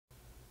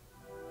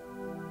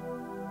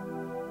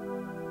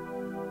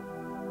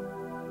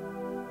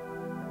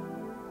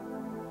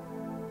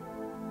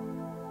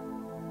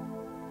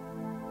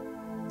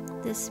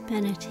This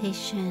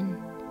meditation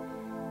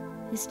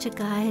is to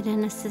guide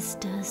and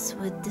assist us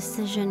with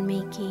decision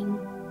making.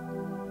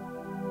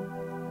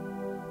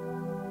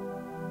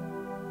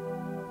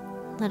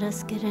 Let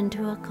us get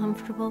into a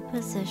comfortable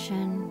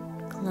position,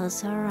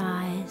 close our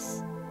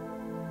eyes,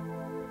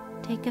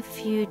 take a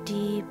few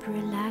deep,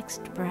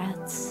 relaxed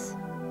breaths,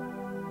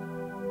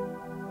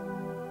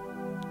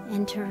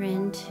 enter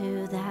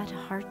into that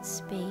heart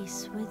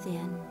space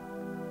within.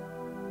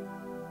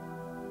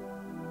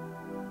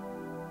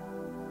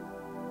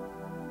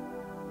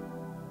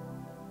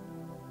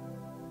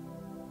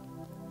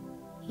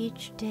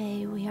 Each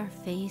day we are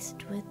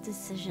faced with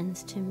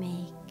decisions to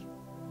make.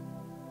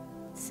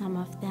 Some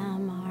of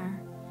them are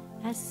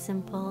as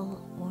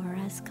simple or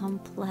as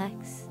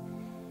complex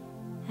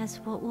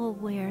as what we'll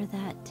wear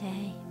that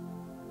day.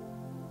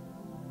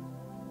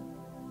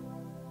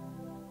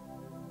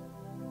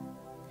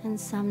 And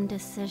some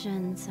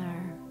decisions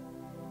are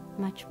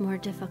much more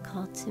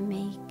difficult to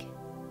make.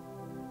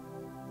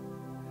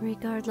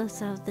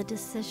 Regardless of the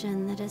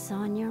decision that is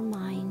on your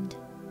mind,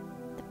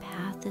 the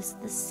path is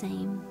the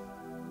same.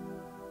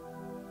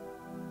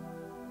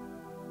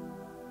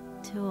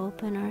 To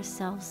open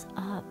ourselves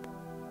up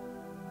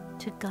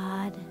to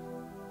God,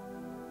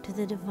 to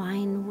the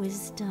divine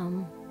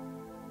wisdom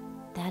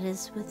that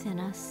is within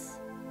us,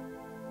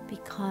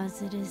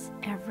 because it is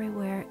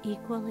everywhere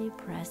equally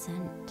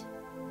present.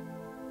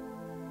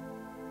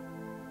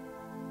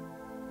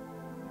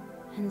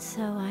 And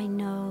so I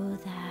know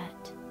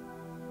that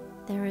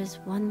there is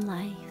one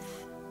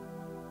life,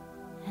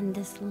 and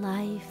this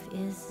life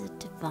is a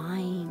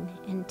divine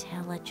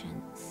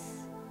intelligence.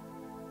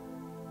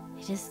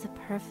 It is the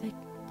perfect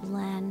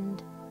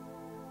blend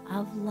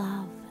of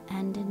love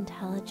and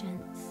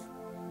intelligence.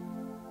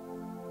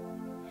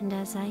 And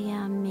as I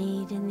am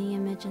made in the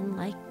image and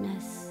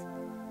likeness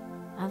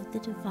of the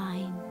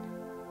divine,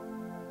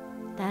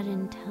 that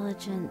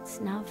intelligence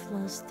now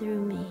flows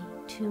through me,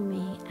 to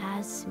me,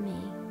 as me.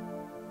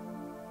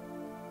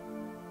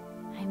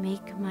 I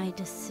make my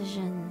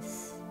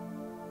decisions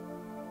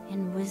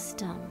in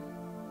wisdom,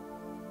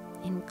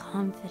 in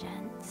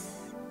confidence.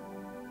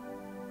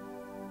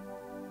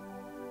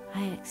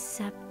 I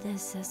accept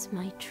this as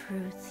my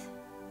truth.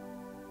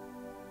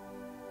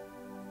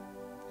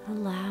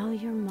 Allow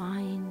your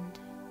mind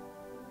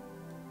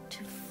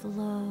to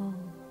flow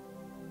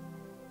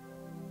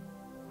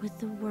with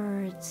the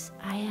words,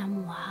 I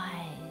am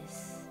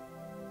wise.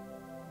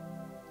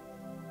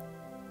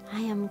 I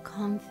am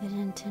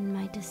confident in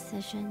my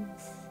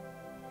decisions.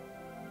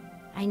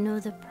 I know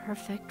the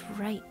perfect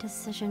right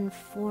decision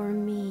for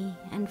me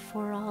and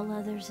for all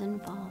others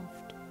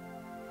involved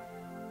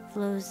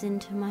flows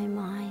into my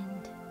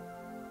mind,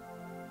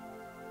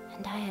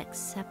 and I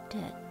accept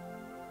it.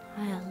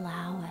 I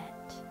allow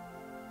it.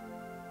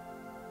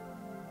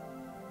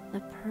 The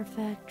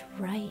perfect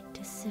right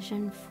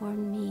decision for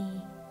me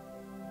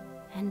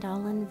and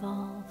all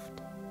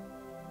involved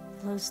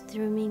flows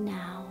through me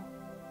now,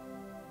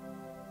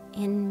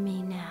 in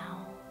me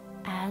now,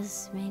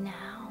 as me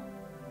now.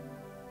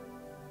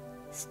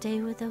 Stay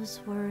with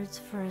those words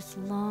for as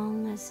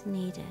long as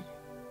needed.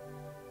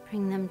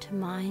 Bring them to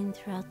mind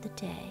throughout the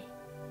day.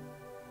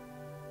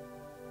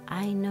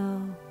 I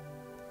know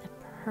the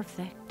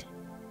perfect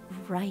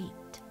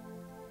right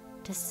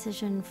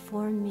decision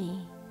for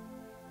me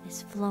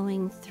is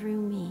flowing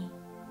through me,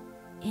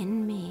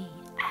 in me,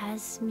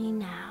 as me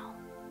now.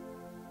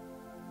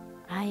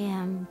 I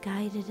am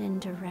guided and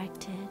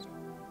directed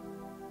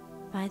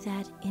by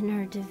that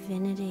inner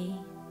divinity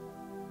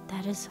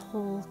that is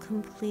whole,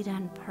 complete,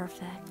 and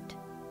perfect.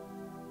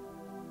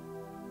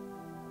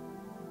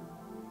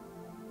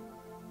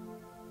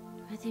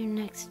 With your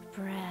next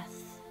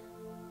breath,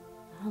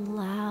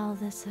 allow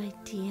this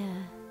idea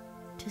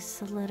to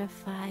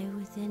solidify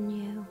within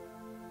you.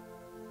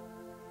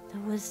 The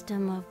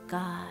wisdom of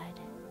God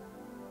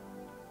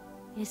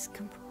is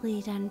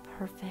complete and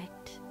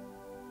perfect.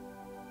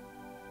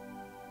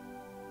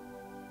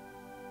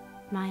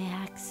 My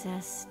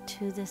access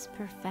to this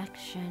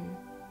perfection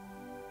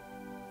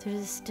through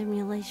the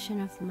stimulation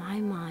of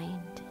my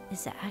mind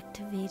is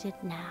activated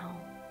now.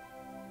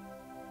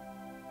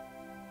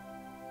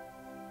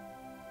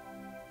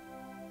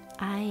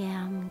 I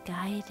am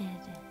guided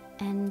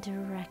and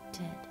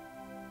directed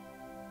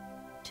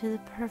to the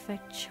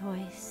perfect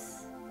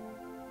choice.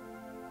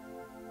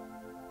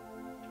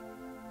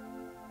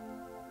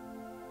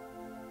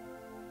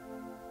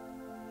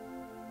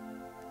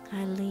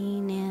 I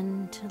lean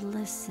in to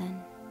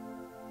listen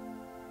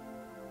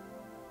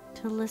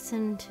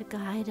to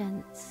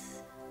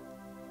guidance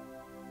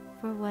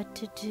for what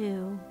to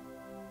do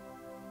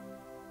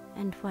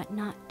and what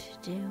not to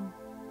do,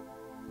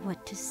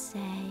 what to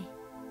say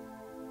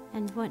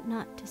and what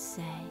not to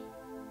say.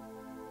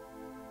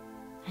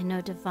 I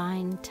know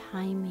divine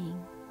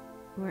timing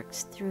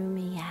works through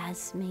me,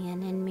 as me,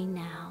 and in me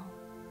now.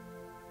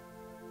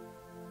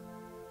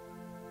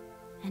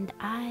 And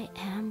I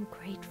am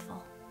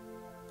grateful.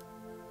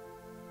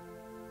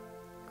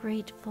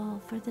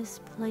 Grateful for this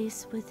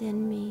place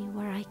within me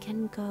where I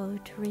can go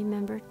to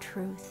remember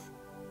truth.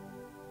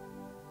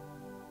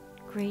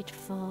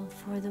 grateful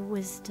for the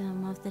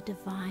wisdom of the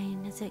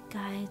divine as it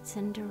guides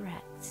and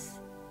directs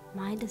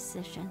my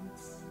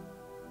decisions.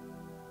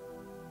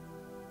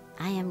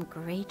 I am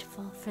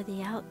grateful for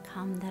the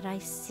outcome that I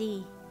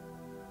see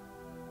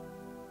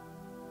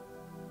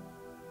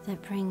that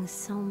brings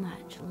so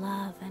much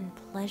love and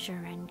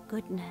pleasure and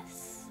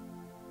goodness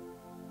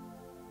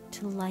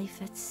to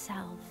life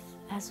itself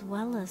as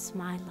well as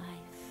my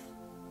life.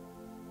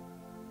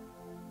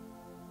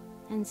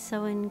 And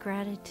so in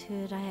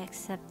gratitude, I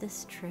accept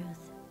this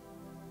truth.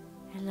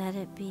 I let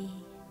it be.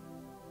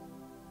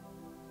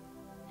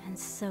 And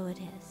so it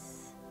is.